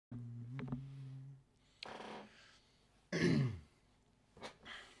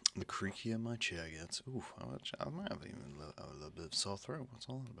creakier my chair gets. Ooh, I might have even a little bit of sore throat. What's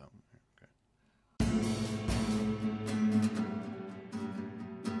all that about? Okay.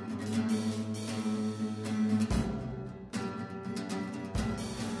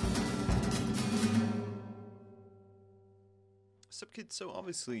 Kids, so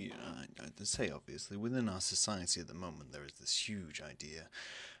obviously, to say obviously, within our society at the moment, there is this huge idea,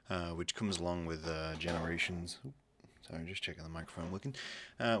 which comes along with generations. Sorry, just checking the microphone working.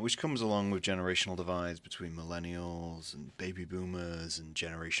 Which comes along with generational divides between millennials and baby boomers and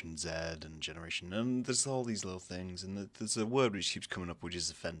Generation Z and Generation. And there's all these little things, and there's a word which keeps coming up, which is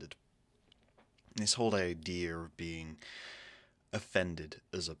offended. This whole idea of being offended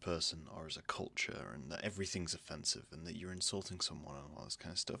as a person or as a culture, and that everything's offensive and that you're insulting someone and all this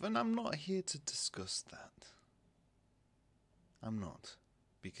kind of stuff. And I'm not here to discuss that. I'm not.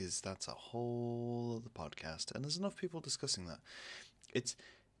 Because that's a whole other podcast, and there's enough people discussing that.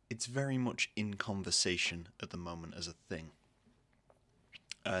 It's very much in conversation at the moment as a thing.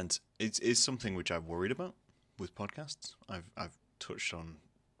 And it's something which I've worried about with podcasts. I've touched on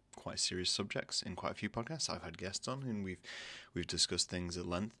quite serious subjects in quite a few podcasts. I've had guests on and we've discussed things at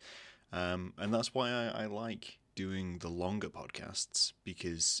length, and that's why I like doing the longer podcasts,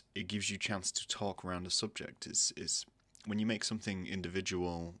 because it gives you a chance to talk around a subject. Is when you make something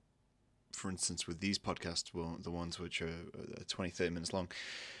individual, for instance with these podcasts, well, the ones which are 20-30 minutes long,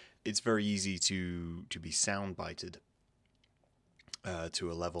 it's very easy to be soundbited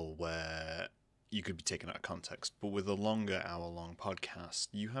to a level where you could be taken out of context. But with a longer hour-long podcast,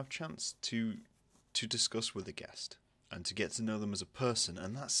 you have chance to discuss with a guest and to get to know them as a person,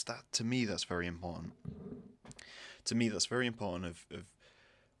 and to me that's very important. To me, that's very important of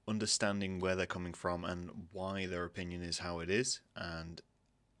understanding where they're coming from and why their opinion is how it is, and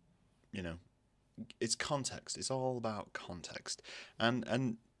it's context. It's all about context,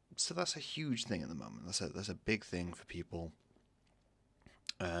 and so that's a huge thing at the moment. That's a big thing for people,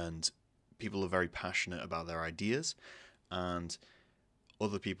 and people are very passionate about their ideas, and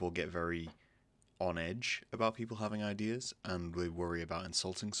other people get very on edge about people having ideas, and they worry about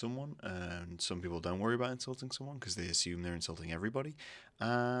insulting someone, and some people don't worry about insulting someone because they assume they're insulting everybody.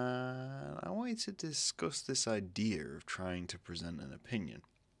 And I wanted to discuss this idea of trying to present an opinion,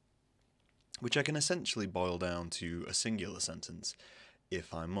 which I can essentially boil down to a singular sentence,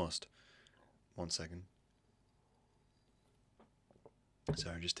 if I must. 1 second.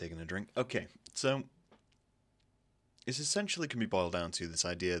 Sorry, just taking a drink. Okay, so it essentially can be boiled down to this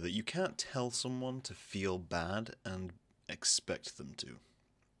idea that you can't tell someone to feel bad and expect them to,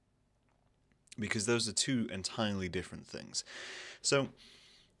 because those are two entirely different things. So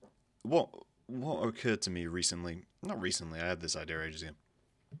what occurred to me recently, not recently, I had this idea ages ago,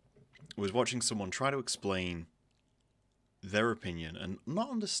 was watching someone try to explain their opinion and not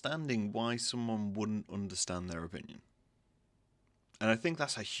understanding why someone wouldn't understand their opinion. And I think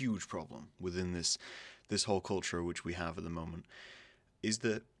that's a huge problem within this whole culture which we have at the moment, is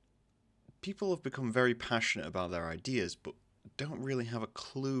that people have become very passionate about their ideas, but don't really have a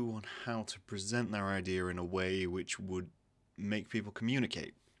clue on how to present their idea in a way which would make people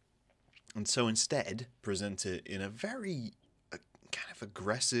communicate. And so instead, present it in a very kind of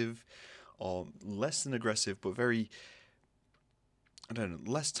aggressive, or less than aggressive, but very,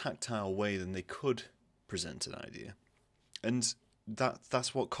 less tactile way than they could present an idea. And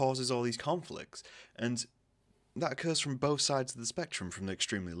that's what causes all these conflicts, and that occurs from both sides of the spectrum, from the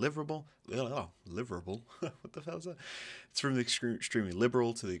extremely liberal, what the hell is that? It's from the extremely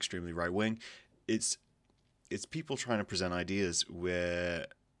liberal to the extremely right wing. It's people trying to present ideas where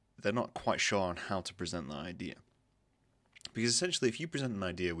they're not quite sure on how to present that idea, because essentially, if you present an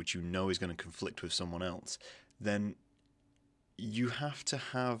idea which you know is going to conflict with someone else, then you have to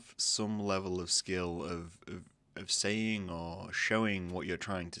have some level of skill of saying or showing what you're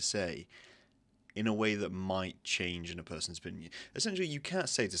trying to say in a way that might change in a person's opinion. Essentially, you can't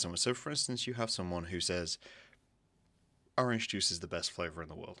say to someone, so for instance, you have someone who says, orange juice is the best flavour in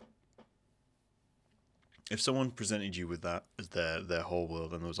the world. If someone presented you with that as their whole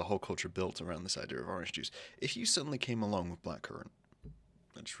world, and there was a whole culture built around this idea of orange juice, if you suddenly came along with blackcurrant,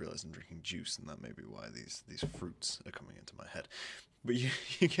 I just realised I'm drinking juice, and that may be why these fruits are coming into my head. But you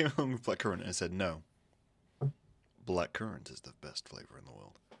came along with blackcurrant and said, no, blackcurrant is the best flavour in the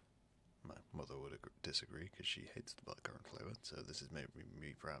world. My mother would disagree because she hates the blackcurrant flavour. So this is maybe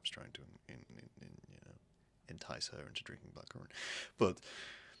me perhaps trying to entice her into drinking blackcurrant. But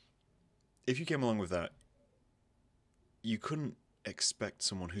if you came along with that, you couldn't expect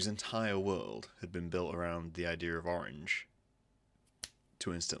someone whose entire world had been built around the idea of orange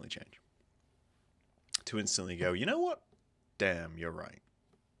to instantly change. To instantly go, you know what? Damn, you're right.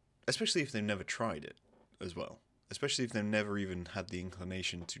 especially if they've never tried it as well. Especially if they've never even had the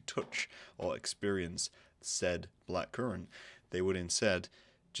inclination to touch or experience said black currant, they would instead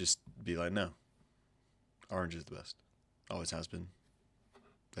just be like, no, orange is the best. Always has been.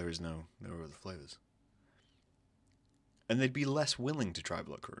 There is no other flavours. And they'd be less willing to try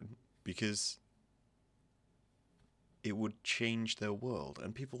blackcurrant because it would change their world.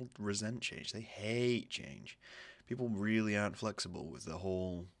 And people resent change. They hate change. People really aren't flexible with the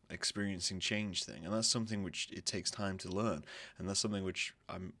whole experiencing change thing. And that's something which it takes time to learn. And that's something which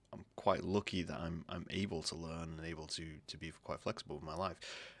I'm quite lucky that I'm able to learn and able to be quite flexible with my life.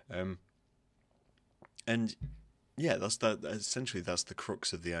 And yeah, essentially that's the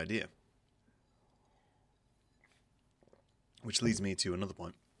crux of the idea. Which leads me to another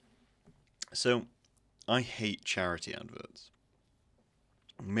point. So, I hate charity adverts.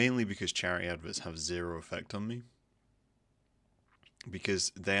 Mainly because charity adverts have zero effect on me.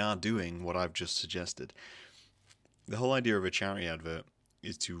 Because they are doing what I've just suggested. The whole idea of a charity advert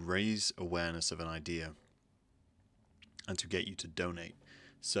is to raise awareness of an idea and to get you to donate.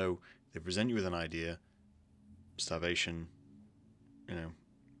 So, they present you with an idea, starvation,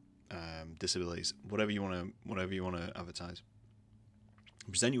 disabilities, whatever you want to advertise.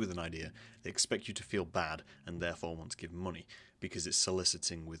 Present you with an idea, they expect you to feel bad and therefore want to give money because it's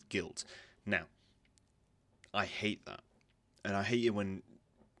soliciting with guilt. Now, I hate that. And I hate it when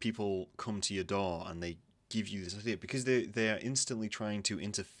people come to your door and they give you this idea because they are instantly trying to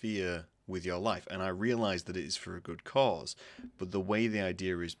interfere with your life. And I realize that it is for a good cause, but the way the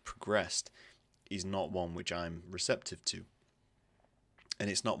idea is progressed is not one which I'm receptive to. And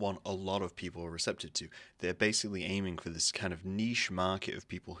it's not one a lot of people are receptive to. They're basically aiming for this kind of niche market of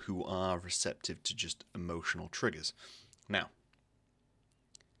people who are receptive to just emotional triggers. Now,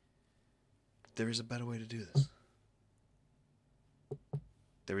 there is a better way to do this.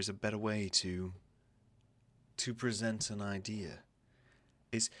 There is a better way to present an idea.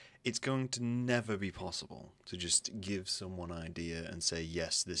 It's going to never be possible to just give someone an idea and say,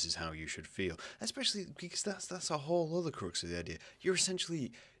 yes, this is how you should feel. Especially because that's a whole other crux of the idea. You're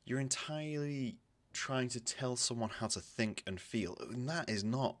entirely trying to tell someone how to think and feel. And that is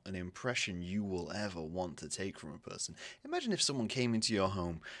not an impression you will ever want to take from a person. Imagine if someone came into your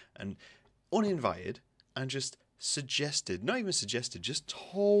home and uninvited and just not even suggested, just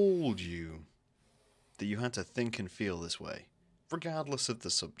told you that you had to think and feel this way, regardless of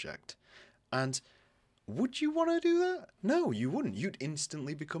the subject. And would you want to do that? No, you wouldn't. You'd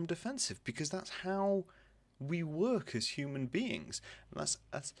instantly become defensive because that's how we work as human beings. And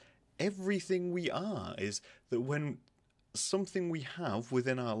that's everything we are, is that when something we have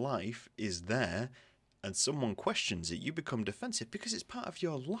within our life is there and someone questions it, you become defensive because it's part of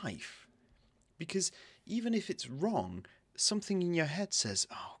your life. Because even if it's wrong, something in your head says,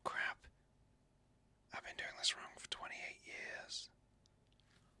 oh crap, I've been doing this wrong for 28 years.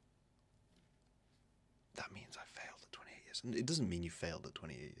 That means I failed at 28 years. And it doesn't mean you failed at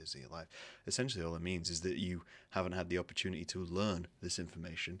 28 years of your life. Essentially all it means is that you haven't had the opportunity to learn this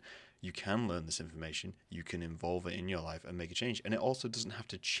information. You can learn this information, you can involve it in your life and make a change. And it also doesn't have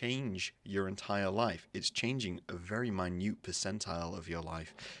to change your entire life. It's changing a very minute percentile of your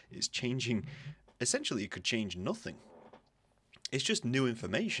life. It's changing, essentially it could change nothing. It's just new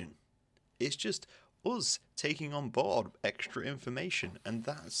information. It's just us taking on board extra information, and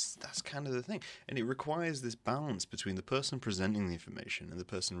that's kind of the thing. And it requires this balance between the person presenting the information and the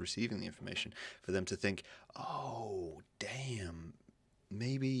person receiving the information for them to think, oh, damn,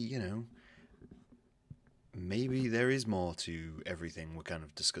 maybe there is more to everything we're kind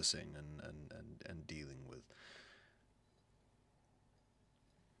of discussing and dealing with.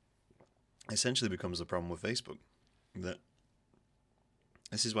 Essentially becomes the problem with Facebook. That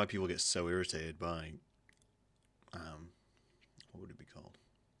this is why people get so irritated by, what would it be called?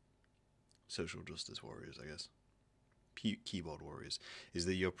 Social justice warriors, I guess. Keyboard warriors. Is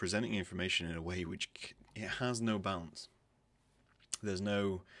that you're presenting information in a way which it has no balance. There's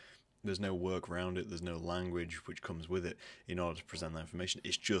no work around it. There's no language which comes with it in order to present that information.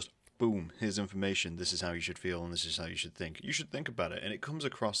 It's just, boom, here's information. This is how you should feel and this is how you should think. You should think about it. And it comes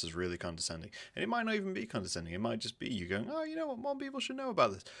across as really condescending. And it might not even be condescending. It might just be you going, oh, you know what, more people should know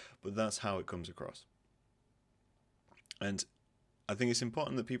about this. But that's how it comes across. And I think it's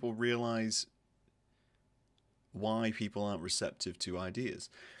important that people realize why people aren't receptive to ideas.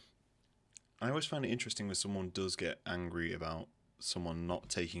 I always find it interesting when someone does get angry about someone not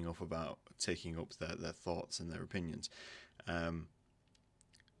taking up their thoughts and their opinions.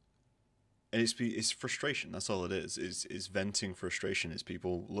 And it's frustration. That's all it is. Is venting frustration. It's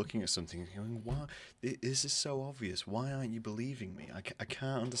people looking at something and going, "Why is this so obvious? Why aren't you believing me? I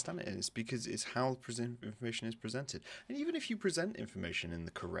can't understand it." And it's because it's how information is presented. And even if you present information in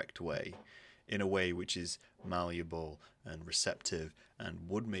the correct way, in a way which is malleable and receptive and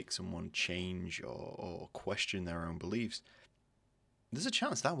would make someone change or question their own beliefs, there's a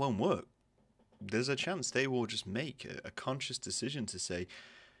chance that won't work. There's a chance they will just make a conscious decision to say,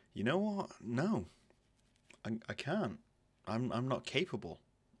 you know what? No, I can't. I'm not capable,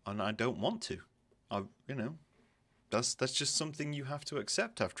 and I don't want to. That's just something you have to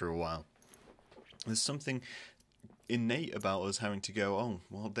accept after a while. There's something innate about us having to go, oh,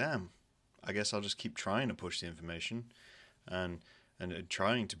 well, damn. I guess I'll just keep trying to push the information, and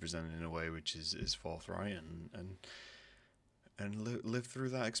trying to present it in a way which is forthright and live through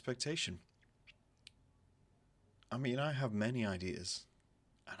that expectation. I mean, I have many ideas.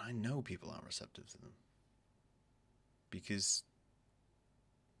 And I know people aren't receptive to them. Because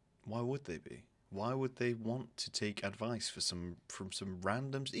why would they be? Why would they want to take advice from some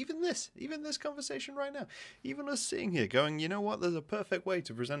randoms? Even this conversation right now. Even us sitting here going, you know what, there's a perfect way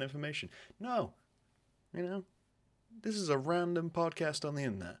to present information. No. This is a random podcast on the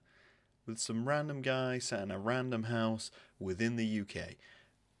internet. With some random guy sat in a random house within the UK.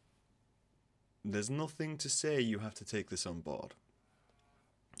 There's nothing to say you have to take this on board.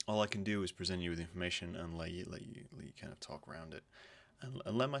 All I can do is present you with information and let you kind of talk around it,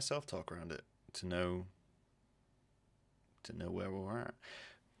 and let myself talk around it to know where we're at.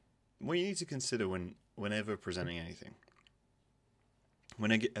 What you need to consider whenever presenting anything,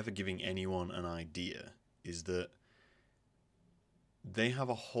 whenever giving anyone an idea, is that they have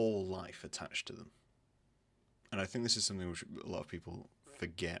a whole life attached to them, and I think this is something which a lot of people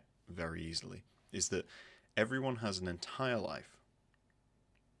forget very easily. Is that everyone has an entire life.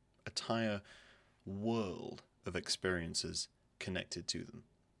 Entire world of experiences connected to them.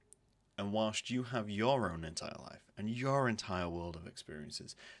 And whilst you have your own entire life and your entire world of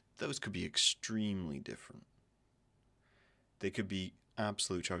experiences, those could be extremely different. They could be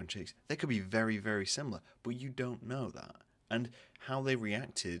absolute chalk and cheese. They could be very, very similar, but you don't know that. And how they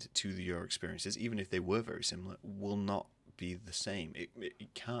reacted to your experiences, even if they were very similar, will not be the same.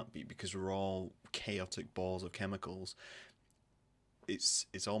 It can't be, because we're all chaotic balls of chemicals.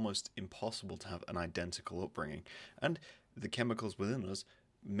 It's almost impossible to have an identical upbringing, and the chemicals within us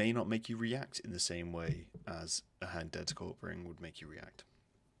may not make you react in the same way as a identical upbringing would make you react.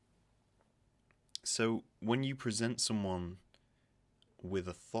 So when you present someone with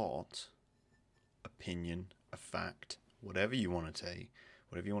a thought, opinion, a fact, whatever you want to say,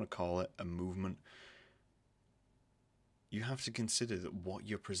 whatever you want to call it, a movement, you have to consider that what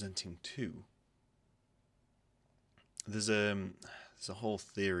you're presenting to. There's a whole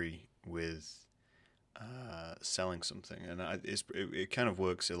theory with selling something, and it kind of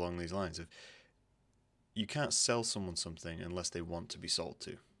works along these lines of, you can't sell someone something unless they want to be sold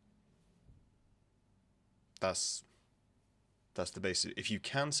to. That's the basis. If you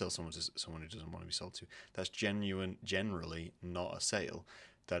can sell someone to someone who doesn't want to be sold to, that's generally not a sale.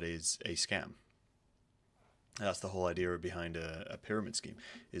 That is a scam. That's the whole idea behind a pyramid scheme,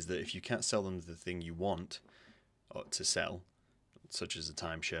 is that if you can't sell them the thing you want to sell, such as a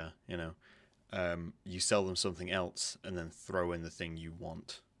timeshare, you sell them something else and then throw in the thing you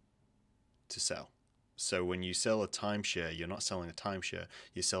want to sell. So when you sell a timeshare, you're not selling a timeshare,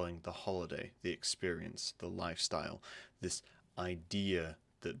 you're selling the holiday, the experience, the lifestyle, this idea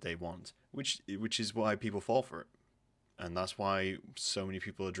that they want, which is why people fall for it. And that's why so many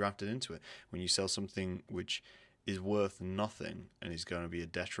people are drafted into it. When you sell something which is worth nothing and is going to be a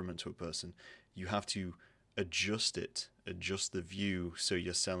detriment to a person, you have to adjust the view so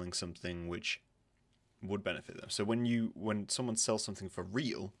you're selling something which would benefit them. So when someone sells something for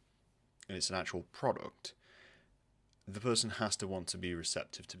real and it's an actual product, the person has to want to be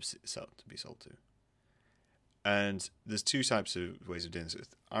receptive to be sold to. And there's two types of ways of doing this.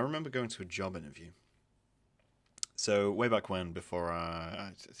 I remember going to a job interview. So way back when,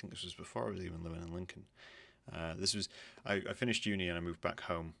 I think this was before I was even living in Lincoln. I finished uni and I moved back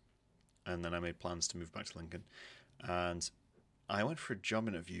home, and then I made plans to move back to Lincoln. And I went for a job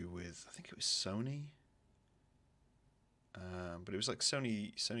interview with, I think it was Sony, but it was like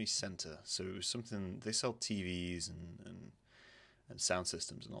Sony Center. So it was something, they sell TVs and sound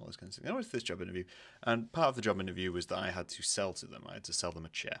systems and all those kinds of things. I went to this job interview, and part of the job interview was that I had to sell to them. I had to sell them a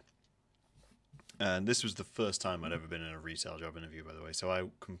chair. And this was the first time I'd ever been in a retail job interview, by the way. So I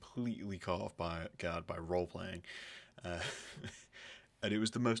completely caught off by guard by role playing. And it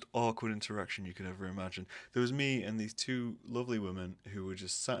was the most awkward interaction you could ever imagine. There was me and these two lovely women who were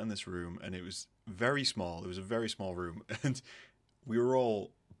just sat in this room, and it was very small. It was a very small room, and we were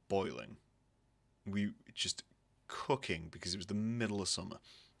all boiling. We just cooking because it was the middle of summer.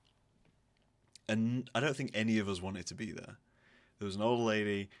 And I don't think any of us wanted to be there. There was an old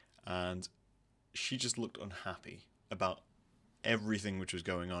lady, and she just looked unhappy about everything which was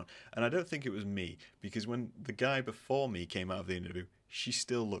going on. And I don't think it was me, because when the guy before me came out of the interview, she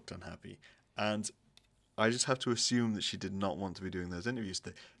still looked unhappy. And I just have to assume that she did not want to be doing those interviews.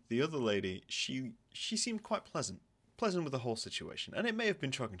 The other lady, she seemed quite pleasant with the whole situation. And it may have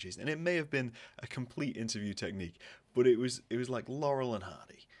been chalk and cheese, and it may have been a complete interview technique, but it was like Laurel and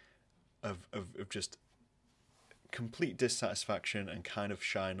Hardy of just complete dissatisfaction and kind of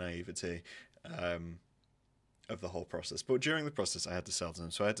shy naivety of the whole process. But during the process, I had to sell to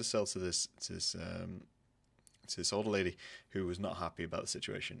them. So I had to sell to this older lady who was not happy about the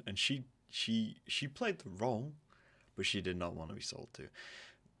situation, and she played the role, but she did not want to be sold to.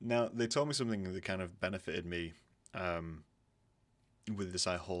 Now, they told me something that kind of benefited me with this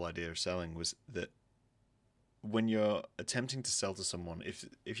whole idea of selling, was that when you're attempting to sell to someone,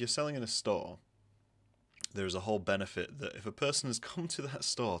 if you're selling in a store, there's a whole benefit that if a person has come to that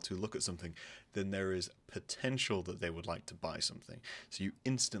store to look at something, then there is potential that they would like to buy something. So you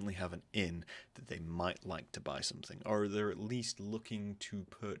instantly have an in that they might like to buy something, or they're at least looking to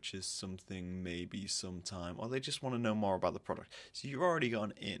purchase something maybe sometime, or they just want to know more about the product. So you've already got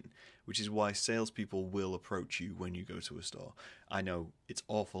an in, which is why salespeople will approach you when you go to a store. I know it's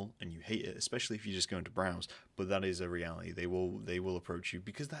awful and you hate it, especially if you're just going to browse, but that is a reality. They will approach you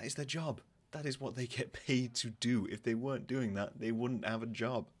because that is their job. That is what they get paid to do. If they weren't doing that, they wouldn't have a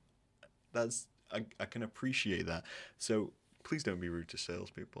job. I can appreciate that. So please don't be rude to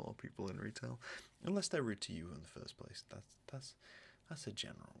salespeople or people in retail, unless they're rude to you in the first place. That's a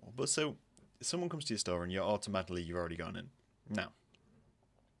general rule. But so if someone comes to your store and you've already gone in. Now,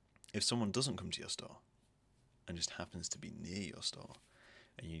 if someone doesn't come to your store and just happens to be near your store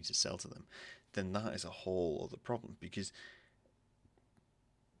and you need to sell to them, then that is a whole other problem, because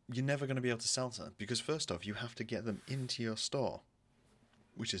you're never going to be able to sell to them, because first off, you have to get them into your store,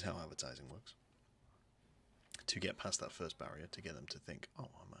 which is how advertising works, to get past that first barrier, to get them to think, oh,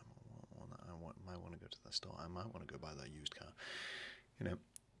 I might want to go to that store, I might want to go buy that used car,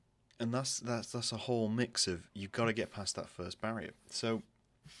 and that's a whole mix of, you've got to get past that first barrier. So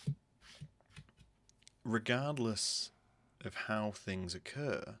regardless of how things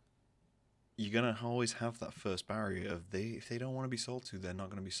occur, you're going to always have that first barrier of if they don't want to be sold to, they're not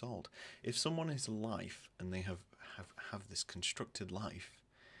going to be sold. If someone is life and they have this constructed life,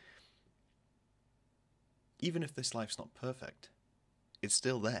 even if this life's not perfect, it's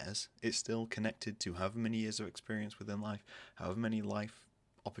still theirs. It's still connected to however many years of experience within life, however many life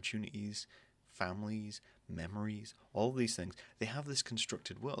opportunities, families, memories, all of these things. They have this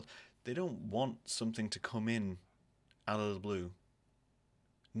constructed world. They don't want something to come in out of the blue.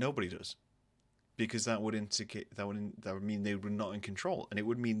 Nobody does. Because that would mean they were not in control, and it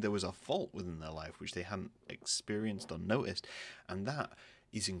would mean there was a fault within their life which they hadn't experienced or noticed, and that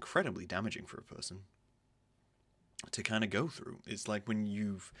is incredibly damaging for a person to kind of go through. It's like when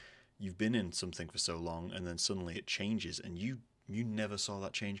you've been in something for so long, and then suddenly it changes, and you never saw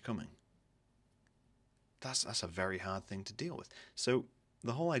that change coming. That's a very hard thing to deal with. So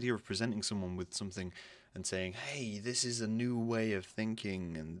the whole idea of presenting someone with something and saying, hey, this is a new way of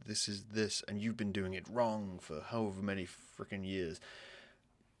thinking, and this is this, and you've been doing it wrong for however many freaking years,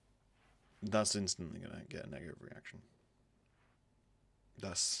 that's instantly going to get a negative reaction.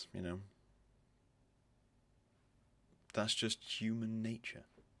 That's, that's just human nature.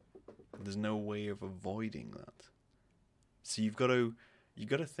 There's no way of avoiding that. So you've got to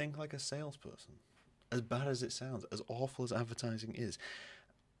think like a salesperson. As bad as it sounds, as awful as advertising is,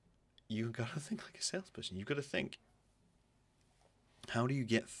 you've got to think like a salesperson. You've got to think, how do you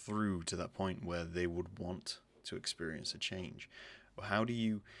get through to that point where they would want to experience a change? Or how do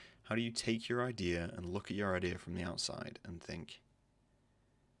you take your idea and look at your idea from the outside and think,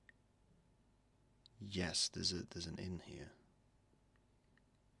 yes, there's an in here.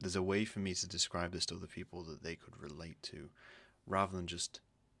 There's a way for me to describe this to other people that they could relate to, rather than just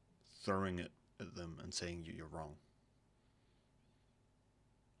throwing it at them and saying you're wrong.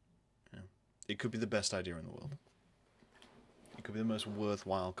 It could be the best idea in the world. It could be the most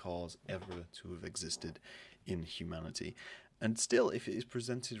worthwhile cause ever to have existed in humanity. And still, if it is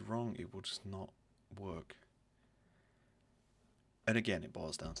presented wrong, it will just not work. And again, it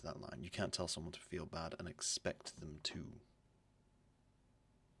boils down to that line. You can't tell someone to feel bad and expect them to,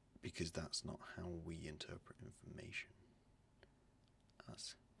 because that's not how we interpret information.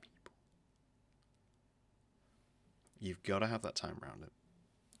 as people. You've got to have that time around it.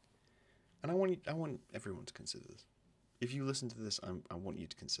 And I want everyone to consider this. If you listen to this, I want you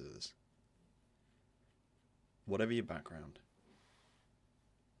to consider this. Whatever your background,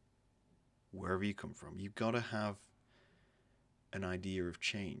 wherever you come from, you've got to have an idea of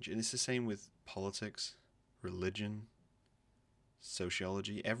change. And it's the same with politics, religion,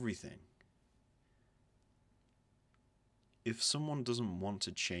 sociology, everything. If someone doesn't want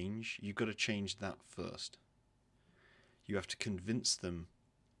to change, you've got to change that first. You have to convince them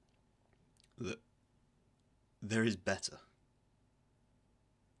that there is better.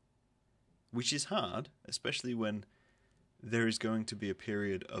 Which is hard, especially when there is going to be a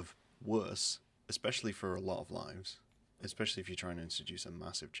period of worse, especially for a lot of lives, especially if you're trying to introduce a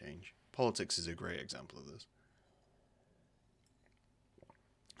massive change. Politics is a great example of this.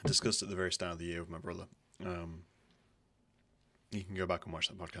 I discussed at the very start of the year with my brother. You can go back and watch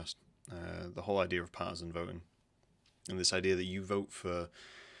that podcast. The whole idea of partisan voting. And this idea that you vote for...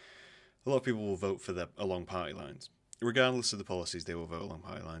 A lot of people will vote for along party lines. Regardless of the policies, they will vote along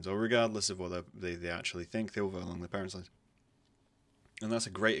party lines. Or regardless of what they actually think, they will vote along their parents' lines. And that's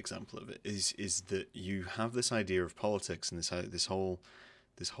a great example of it, is that you have this idea of politics and this whole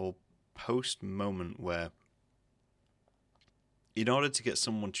post moment where in order to get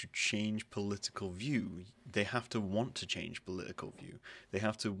someone to change political view, they have to want to change political view. They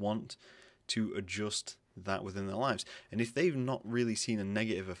have to want to adjust that within their lives. And if they've not really seen a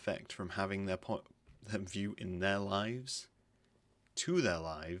negative effect from having their view in their lives to their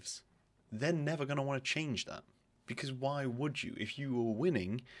lives, they're never going to want to change that. Because why would you? If you were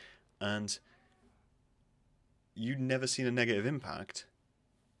winning and you'd never seen a negative impact,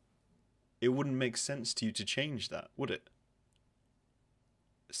 it wouldn't make sense to you to change that, would it?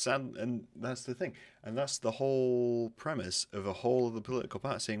 Sad, and that's the thing. And that's the whole premise of a whole of the political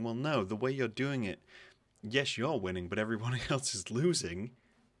party saying, well, no, the way you're doing it, yes, you're winning, but everyone else is losing.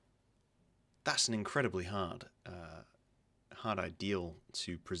 That's an incredibly hard ideal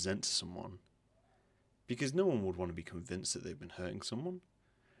to present to someone. Because no one would want to be convinced that they've been hurting someone.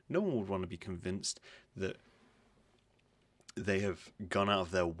 No one would want to be convinced that they have gone out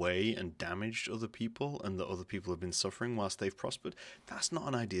of their way and damaged other people and that other people have been suffering whilst they've prospered. That's not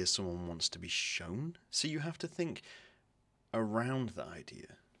an idea someone wants to be shown. So you have to think around that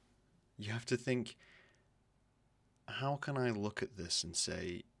idea. You have to think, how can I look at this and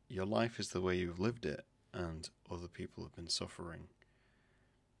say, your life is the way you've lived it and other people have been suffering.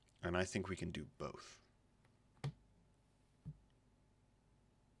 And I think we can do both.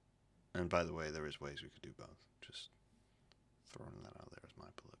 And by the way, there is ways we could do both. Just throwing that out there as my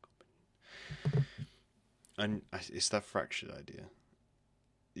political opinion. And it's that fractured idea.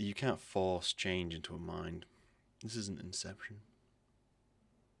 You can't force change into a mind. This isn't Inception.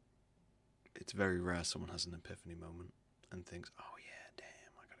 It's very rare someone has an epiphany moment and thinks, oh yeah,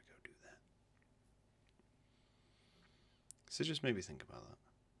 damn, I gotta go do that. So just maybe think about that.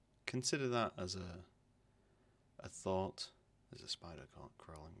 Consider that as a thought, as a spider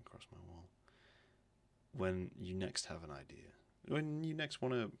crawling across my wall. When you next have an idea, when you next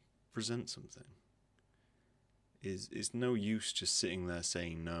want to present something, it's no use just sitting there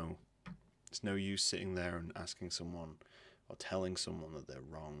saying no. It's no use sitting there and asking someone or telling someone that they're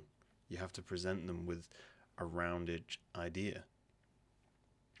wrong. You have to present them with a rounded idea.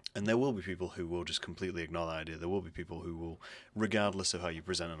 And there will be people who will just completely ignore that idea. There will be people who will, regardless of how you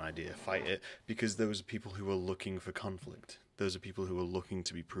present an idea, fight it, because those are people who are looking for conflict. Those are people who are looking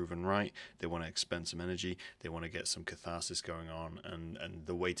to be proven right. They want to expend some energy. They want to get some catharsis going on. And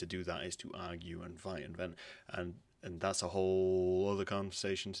the way to do that is to argue and fight and vent. And that's a whole other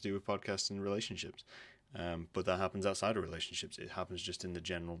conversation to do with podcasts and relationships. But that happens outside of relationships. It happens just in the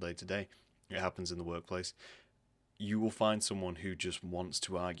general day-to-day. It happens in the workplace. You will find someone who just wants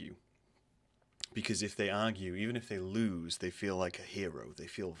to argue. Because if they argue, even if they lose, they feel like a hero. They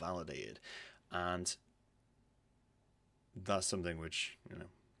feel validated. And that's something which,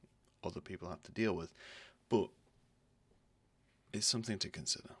 other people have to deal with. But it's something to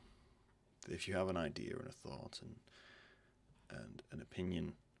consider. If you have an idea and a thought and an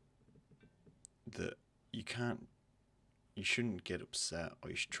opinion that you shouldn't get upset, or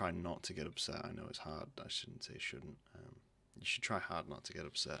you should try not to get upset. I know it's hard. I shouldn't say shouldn't. You should try hard not to get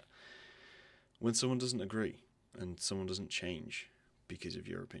upset when someone doesn't agree and someone doesn't change because of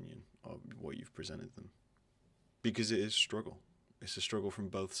your opinion or what you've presented them. Because it is a struggle. It's a struggle from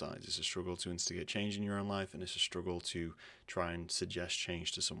both sides. It's a struggle to instigate change in your own life, and it's a struggle to try and suggest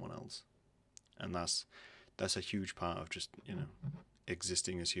change to someone else. And that's a huge part of just,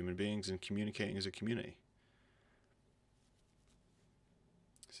 existing as human beings and communicating as a community.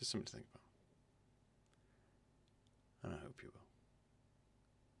 Just something to think about. And I hope you will.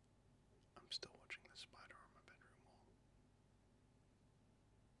 I'm still watching the spider on my bedroom wall.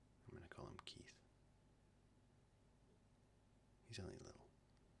 I'm going to call him Keith. He's only little.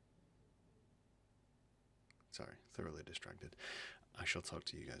 Sorry, thoroughly distracted. I shall talk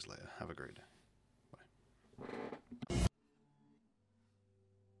to you guys later. Have a great day. Bye.